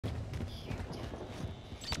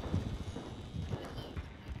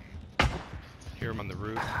Hear him on the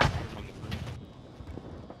roof.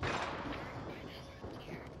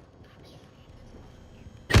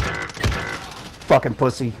 Fucking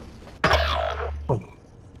pussy. Oh.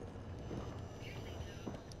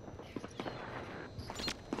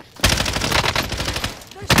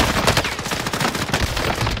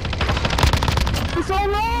 It's so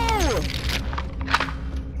low!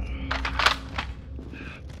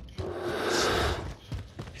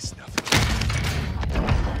 It's nothing.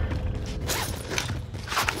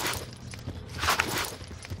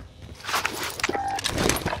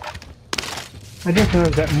 I just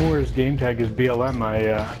noticed that Moore's game tag is BLM.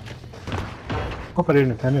 I hope I didn't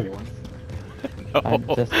offend anyone. I'm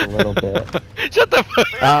just a little bit. Shut the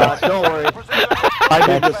fuck Don't worry. I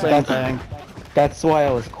did the same thing. That's why I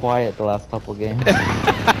was quiet the last couple games. Oh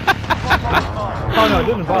no, it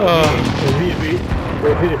doesn't bother me.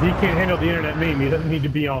 If he can't handle the internet meme, he doesn't need to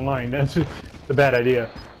be online. That's just a bad idea.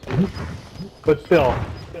 But still,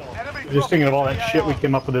 just thinking of all that shit we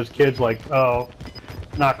came up with as kids, like, oh,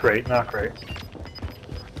 not great, not great.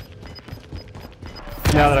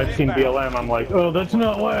 Now that I've seen BLM, I'm like, oh, that's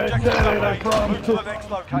not why I said it, I promise.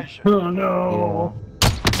 Oh no.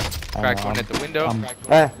 Cracked one at the window.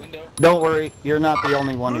 Don't worry, you're not the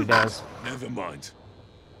only one who does. Never mind.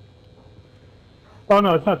 Oh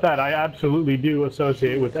no, it's not that. I absolutely do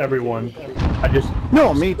associate with everyone. I just...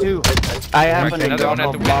 No, me too. I happen to Another go one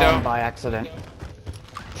at the bomb window. by accident.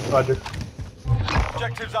 Roger.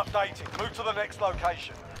 Objectives updated. Move to the next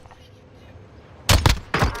location.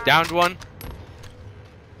 Downed one.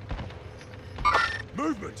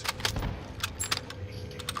 Movement.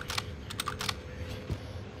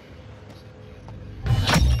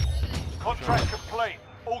 Contract complete.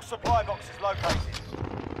 All supply boxes located.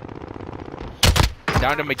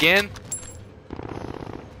 Downed him again.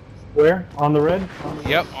 Where? On the red?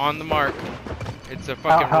 Yep, on the mark. It's a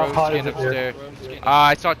fucking How road hot skin is it there? upstairs.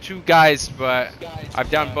 I saw two guys, but I've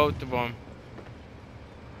downed both of them.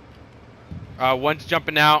 One's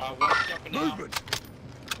jumping out. Movement.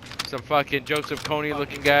 Some fucking Joseph Kony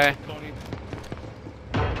looking guy.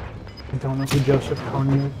 I don't know who Joseph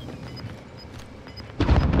Kony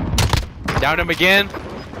is. Downed him again.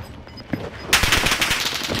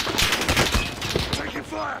 Taking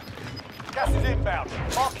fire. Gas is inbound.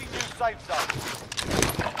 Marking new safe zone.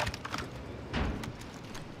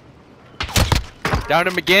 Downed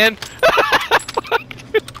him again.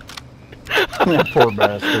 Poor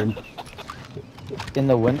bastard. In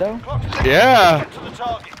the window? Yeah. Get to the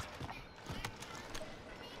target.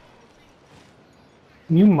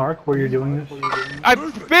 Can you mark where you're doing this?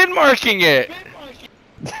 I've been marking it.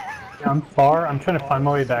 Yeah, I'm far. I'm trying to find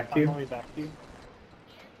my way back to you.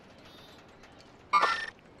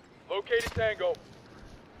 Located Tango.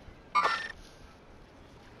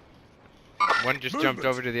 One just jumped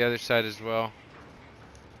over to the other side as well.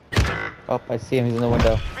 Oh, I see him. He's in the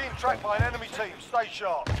window. Being tracked by an enemy team. Stay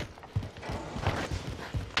sharp.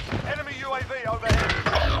 Enemy UAV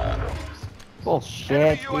overhead.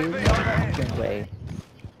 Bullshit, dude. Enemy UAV overhead. No way.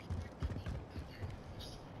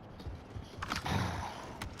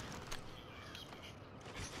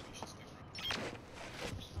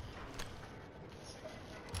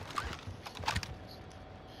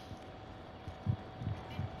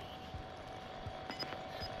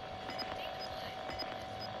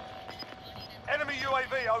 Enemy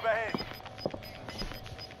UAV overhead.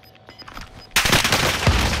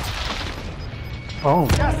 Oh,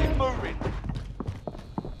 Gas is moving.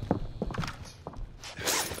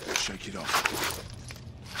 Shake it off.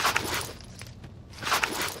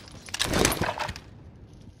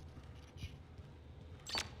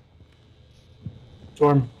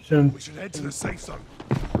 storm soon. We should head to the safe zone.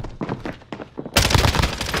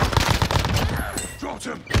 Dropped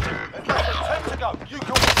him. There's less than 10 to go. You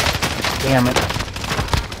can Damn it.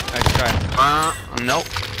 Nice try. Nope.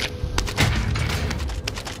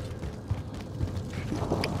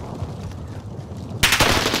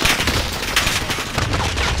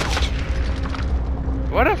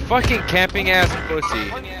 What a fucking camping ass pussy.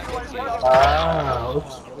 Ah,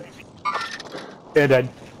 oops. Yeah, dead.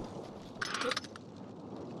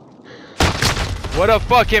 What a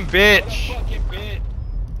fucking bitch.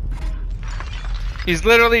 He's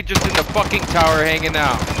literally just in the fucking tower hanging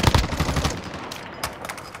out.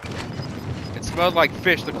 It smelled like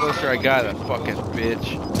fish the closer I got, that fucking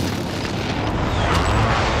bitch.